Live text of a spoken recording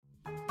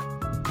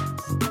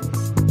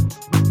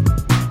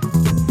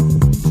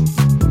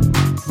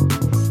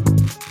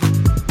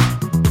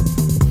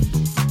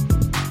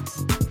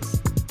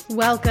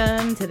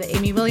Welcome to the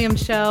Amy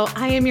Williams Show.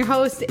 I am your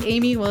host,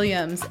 Amy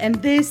Williams, and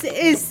this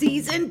is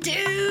season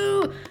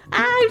 2.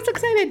 I'm so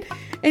excited.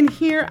 And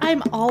here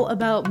I'm all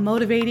about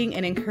motivating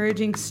and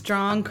encouraging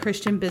strong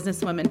Christian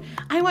businesswomen.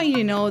 I want you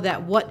to know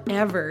that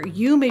whatever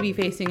you may be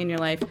facing in your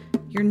life,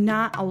 you're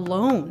not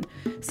alone.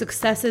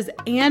 Successes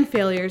and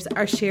failures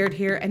are shared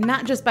here, and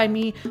not just by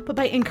me, but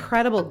by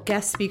incredible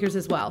guest speakers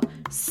as well.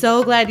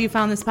 So glad you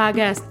found this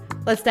podcast.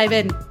 Let's dive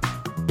in.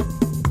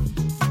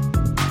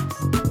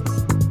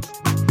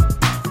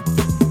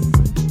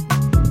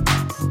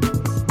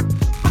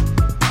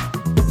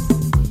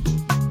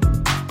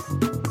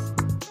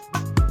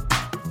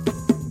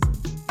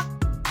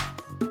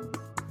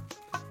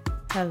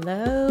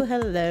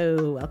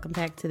 Hello. Welcome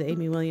back to the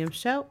Amy Williams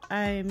Show.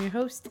 I am your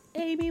host,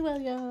 Amy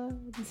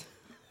Williams.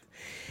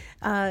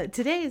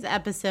 Today's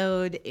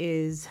episode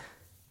is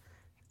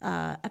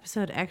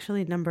episode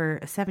actually number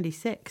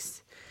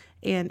 76,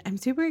 and I'm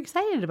super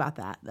excited about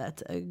that.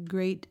 That's a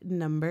great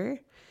number.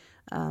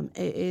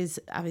 It is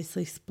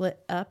obviously split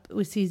up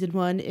with season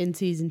 1 and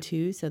season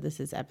 2, so this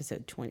is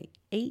episode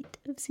 28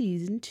 of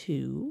season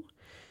 2.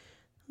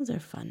 Those are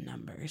fun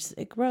numbers.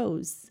 It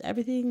grows.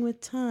 Everything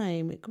with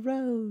time, it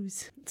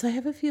grows. So I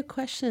have a few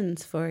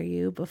questions for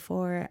you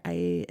before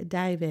I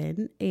dive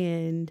in,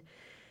 and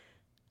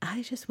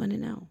I just want to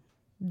know,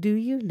 do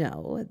you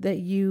know that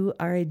you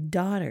are a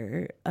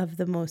daughter of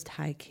the Most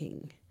High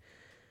King?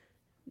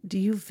 Do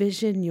you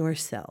vision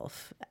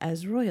yourself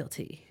as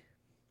royalty?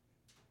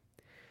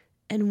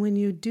 And when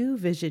you do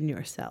vision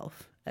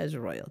yourself as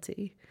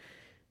royalty,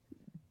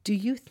 do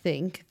you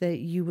think that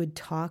you would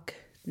talk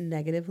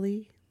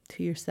negatively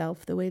to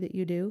yourself the way that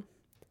you do?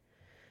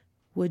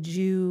 Would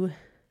you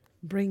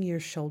bring your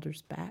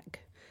shoulders back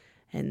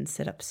and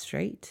sit up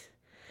straight?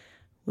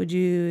 Would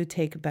you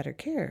take better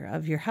care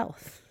of your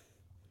health?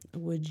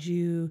 Would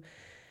you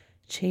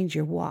change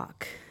your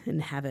walk and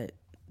have it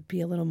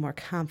be a little more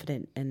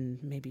confident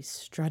and maybe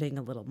strutting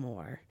a little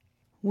more?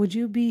 Would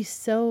you be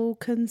so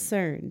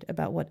concerned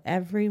about what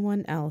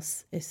everyone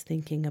else is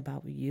thinking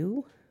about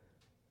you?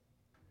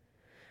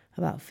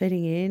 About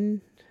fitting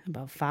in?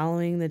 About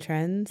following the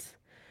trends?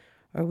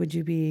 Or would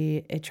you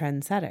be a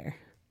trendsetter?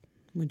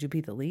 Would you be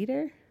the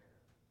leader?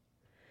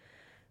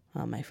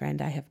 Well, my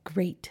friend, I have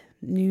great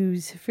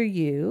news for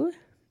you,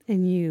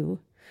 and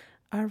you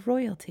are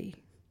royalty.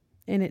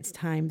 And it's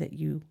time that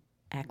you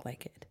act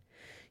like it.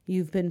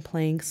 You've been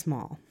playing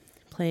small,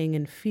 playing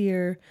in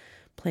fear,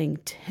 playing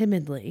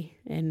timidly,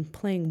 and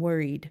playing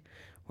worried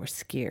or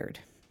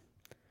scared.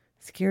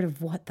 Scared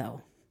of what,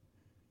 though?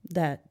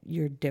 That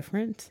you're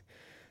different?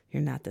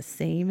 You're not the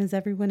same as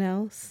everyone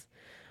else?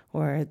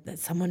 Or that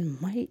someone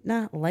might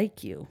not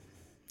like you,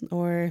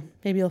 or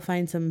maybe you'll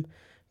find some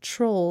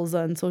trolls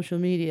on social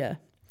media.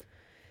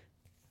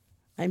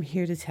 I'm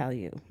here to tell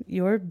you,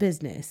 your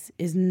business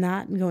is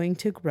not going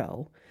to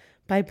grow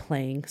by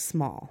playing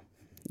small.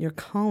 Your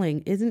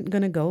calling isn't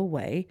going to go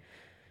away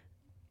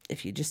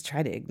if you just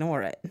try to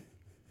ignore it.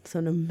 So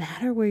no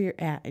matter where you're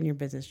at in your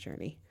business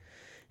journey,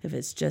 if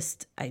it's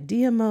just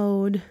idea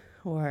mode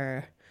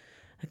or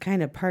a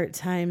kind of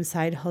part-time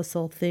side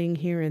hustle thing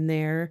here and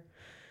there,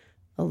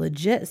 a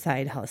legit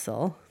side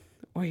hustle,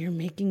 or you're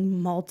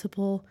making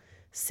multiple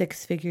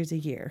 6 figures a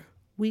year,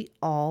 we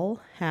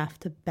all have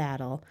to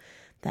battle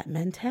that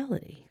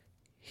mentality.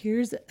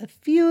 Here's a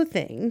few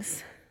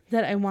things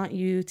that I want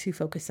you to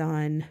focus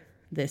on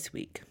this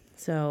week.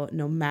 So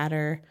no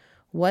matter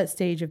what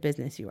stage of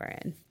business you are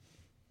in,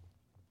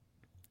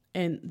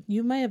 and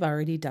you might have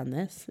already done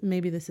this,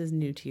 maybe this is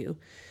new to you.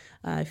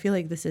 I feel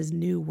like this is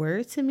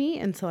newer to me,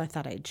 and so I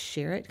thought I'd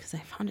share it because I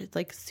found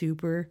it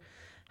super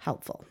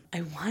helpful.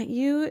 I want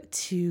you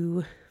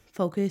to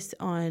focus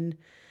on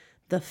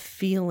the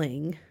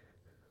feeling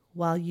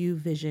while you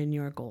vision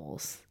your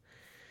goals,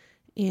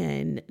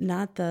 and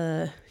not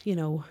the,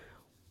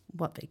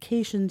 what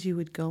vacations you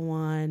would go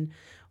on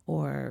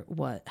or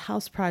what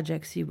house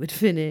projects you would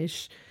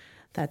finish.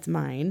 That's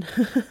mine.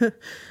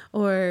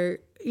 Or,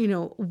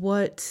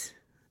 what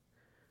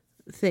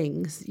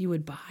things you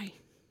would buy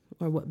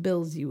or what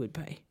bills you would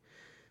pay.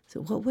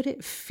 So what would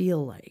it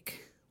feel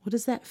like? What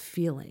is that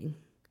feeling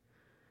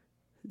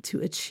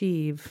to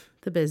achieve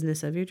the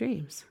business of your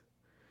dreams?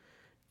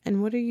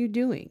 And what are you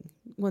doing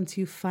once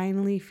you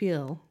finally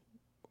feel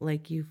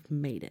like you've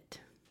made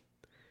it?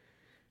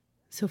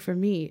 So for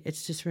me,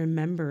 it's just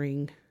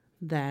remembering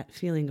that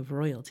feeling of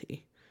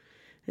royalty.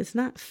 It's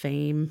not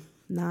fame,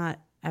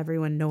 not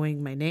everyone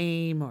knowing my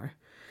name, or,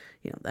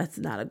 that's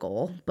not a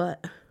goal,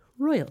 but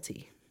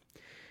royalty.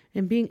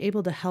 And being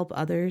able to help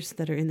others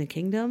that are in the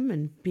kingdom,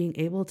 and being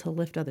able to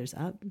lift others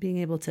up, being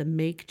able to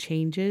make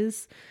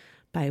changes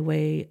by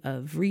way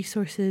of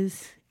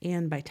resources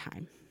and by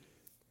time.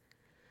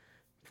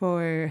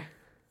 For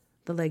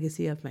the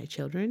legacy of my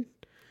children,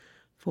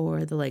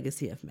 for the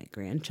legacy of my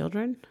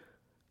grandchildren.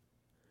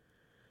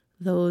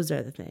 Those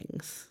are the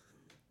things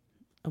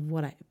of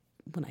when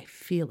I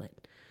feel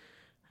it.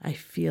 I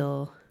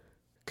feel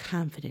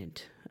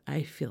confident.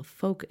 I feel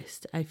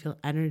focused. I feel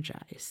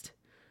energized.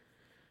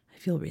 I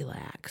feel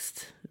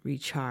relaxed,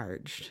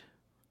 recharged,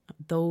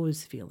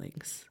 those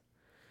feelings.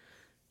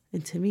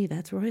 And to me,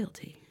 that's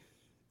royalty.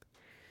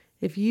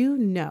 If you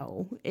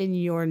know in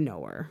your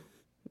knower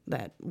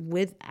that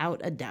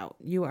without a doubt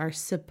you are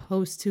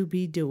supposed to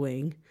be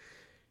doing,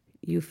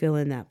 you fill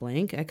in that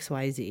blank,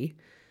 XYZ,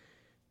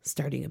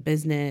 starting a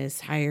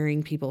business,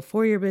 hiring people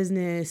for your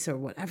business, or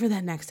whatever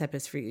that next step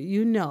is for you,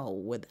 you know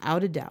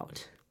without a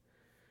doubt,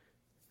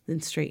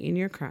 then straighten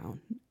your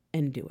crown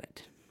and do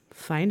it.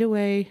 Find a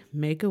way,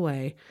 make a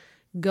way,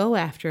 go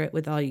after it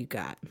with all you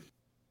got.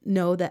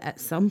 Know that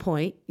at some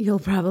point you'll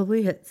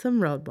probably hit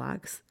some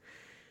roadblocks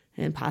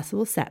and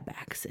possible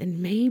setbacks,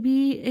 and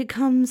maybe it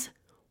comes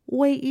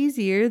way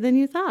easier than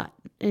you thought,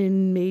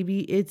 and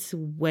maybe it's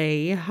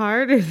way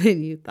harder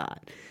than you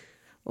thought,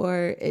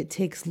 or it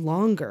takes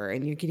longer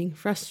and you're getting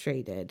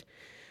frustrated.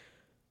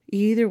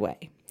 Either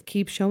way,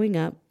 keep showing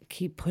up,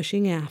 keep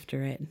pushing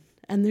after it,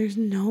 and there's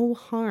no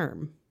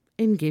harm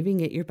in giving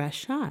it your best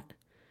shot.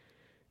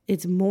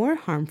 It's more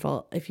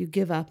harmful if you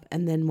give up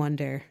and then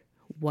wonder,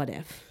 what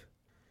if?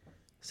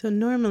 So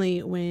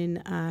normally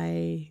when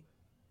I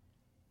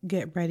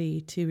get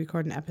ready to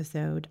record an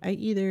episode, I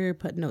either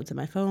put notes on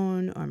my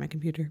phone or my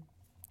computer,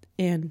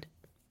 and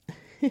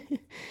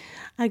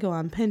I go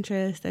on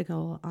Pinterest, I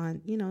go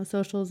on,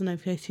 socials, and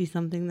if I see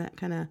something that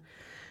kind of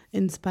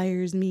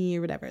inspires me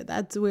or whatever,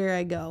 that's where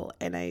I go.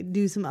 And I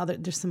do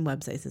there's some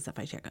websites and stuff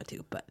I check out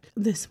too, but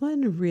this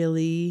one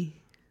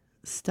really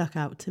stuck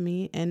out to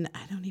me, and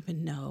I don't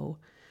even know.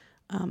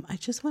 I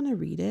just want to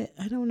read it.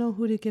 I don't know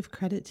who to give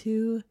credit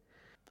to.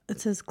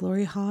 It says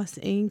Glory Haas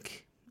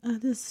Inc.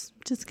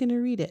 Just going to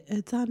read it.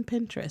 It's on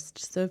Pinterest.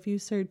 So if you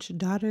search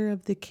Daughter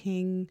of the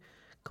King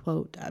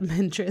quote on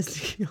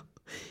Pinterest,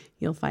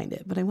 you'll find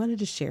it. But I wanted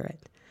to share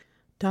it.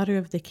 Daughter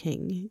of the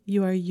King,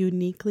 you are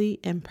uniquely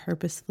and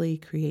purposefully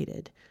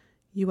created.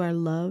 You are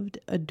loved,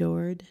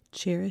 adored,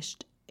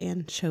 cherished,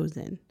 and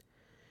chosen.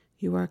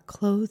 You are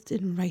clothed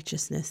in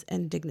righteousness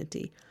and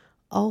dignity.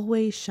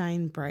 Always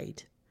shine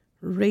bright.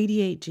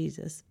 Radiate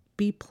Jesus.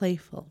 Be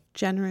playful,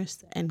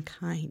 generous, and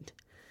kind.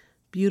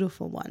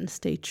 Beautiful one,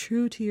 stay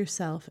true to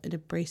yourself and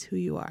embrace who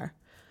you are.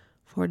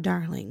 For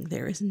darling,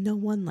 there is no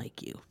one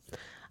like you.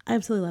 I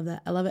absolutely love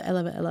that. I love it. I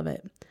love it. I love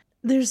it.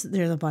 There's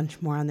a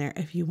bunch more on there.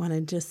 If you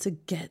wanted just to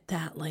get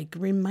that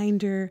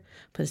reminder,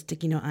 put a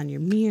sticky note on your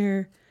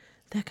mirror,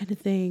 that kind of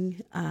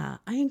thing. I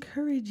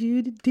encourage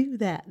you to do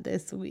that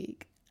this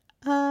week.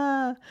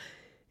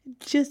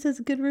 Just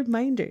as good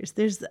reminders.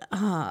 There's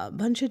a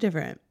bunch of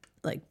different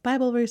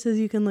Bible verses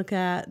you can look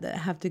at that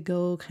have to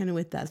go kind of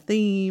with that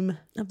theme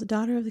of the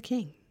daughter of the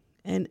king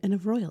and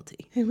of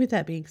royalty. And with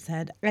that being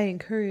said, I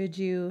encourage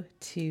you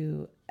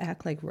to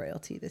act like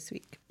royalty this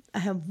week. I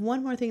have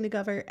one more thing to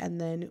cover, and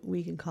then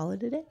we can call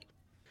it a day.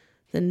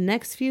 The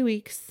next few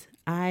weeks,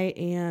 I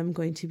am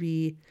going to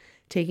be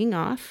taking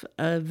off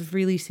of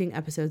releasing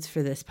episodes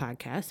for this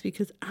podcast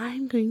because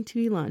I'm going to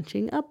be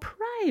launching a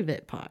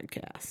private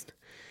podcast.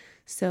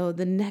 So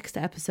the next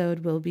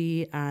episode will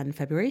be on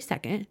February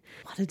 2nd.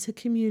 Wanted to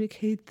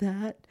communicate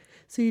that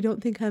so you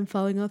don't think I'm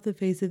falling off the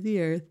face of the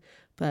earth.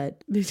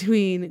 But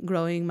between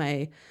growing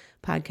my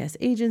podcast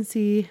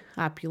agency,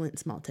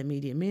 Opulence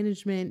Multimedia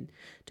Management,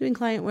 doing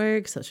client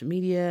work, social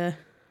media,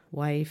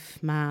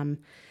 wife, mom,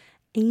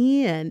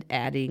 and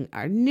adding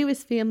our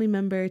newest family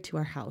member to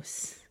our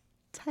house,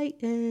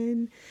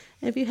 Titan.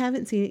 And if you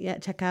haven't seen it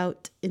yet, check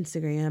out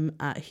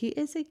Instagram. He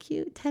is a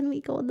cute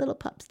 10-week-old little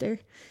pupster.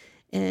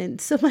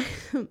 And so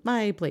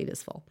my plate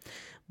is full,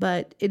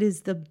 but it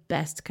is the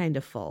best kind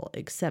of full,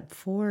 except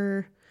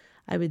for,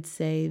 I would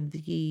say,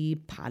 the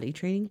potty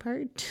training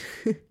part.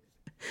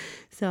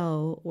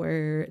 So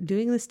we're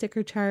doing the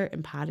sticker chart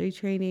and potty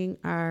training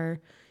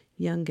our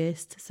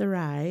youngest,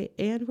 Sarai,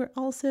 and we're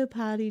also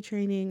potty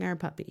training our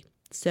puppy.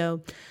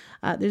 So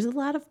there's a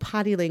lot of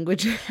potty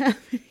language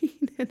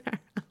happening in our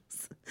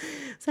house.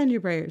 Send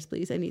your prayers,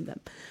 please. I need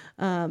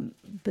them.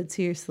 But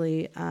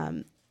seriously,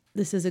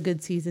 this is a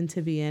good season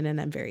to be in,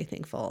 and I'm very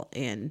thankful.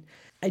 And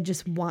I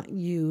just want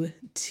you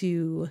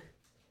to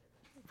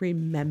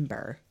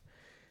remember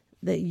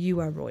that you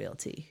are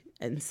royalty.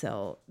 And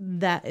so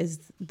that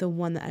is the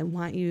one that I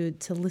want you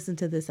to listen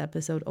to this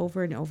episode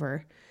over and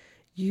over.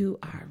 You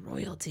are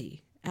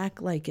royalty.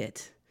 Act like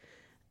it.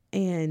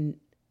 And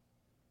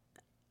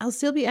I'll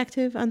still be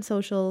active on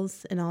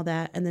socials and all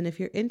that. And then if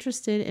you're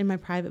interested in my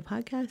private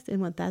podcast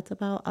and what that's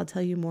about, I'll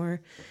tell you more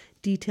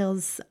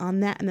details on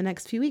that in the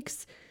next few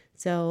weeks.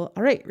 So,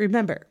 all right,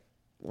 remember,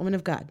 woman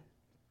of God,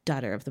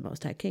 daughter of the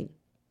Most High King,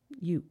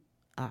 you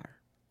are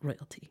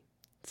royalty.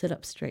 Sit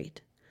up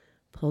straight,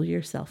 pull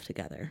yourself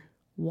together,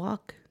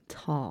 walk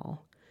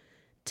tall,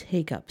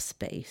 take up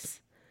space,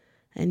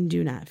 and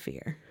do not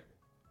fear.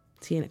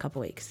 See you in a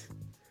couple weeks.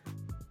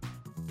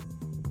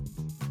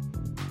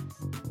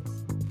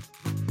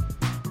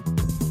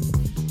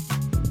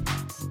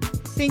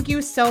 Thank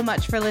you so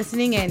much for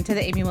listening in to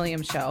The Amy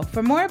Williams Show.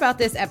 For more about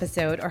this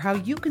episode or how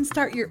you can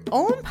start your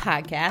own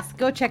podcast,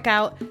 go check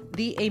out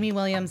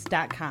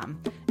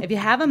theamywilliams.com. If you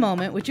have a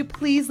moment, would you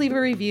please leave a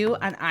review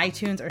on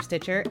iTunes or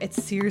Stitcher?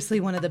 It's seriously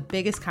one of the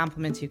biggest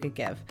compliments you could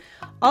give.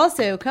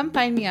 Also, come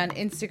find me on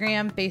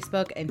Instagram,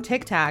 Facebook, and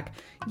TikTok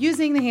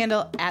using the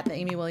handle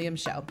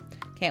 @TheAmyWilliamsShow.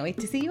 Can't wait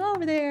to see you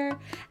over there.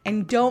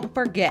 And don't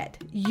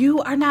forget, you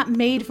are not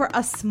made for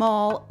a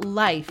small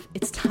life.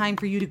 It's time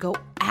for you to go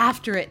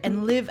after it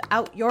and live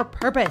out your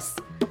purpose.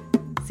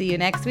 See you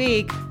next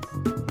week.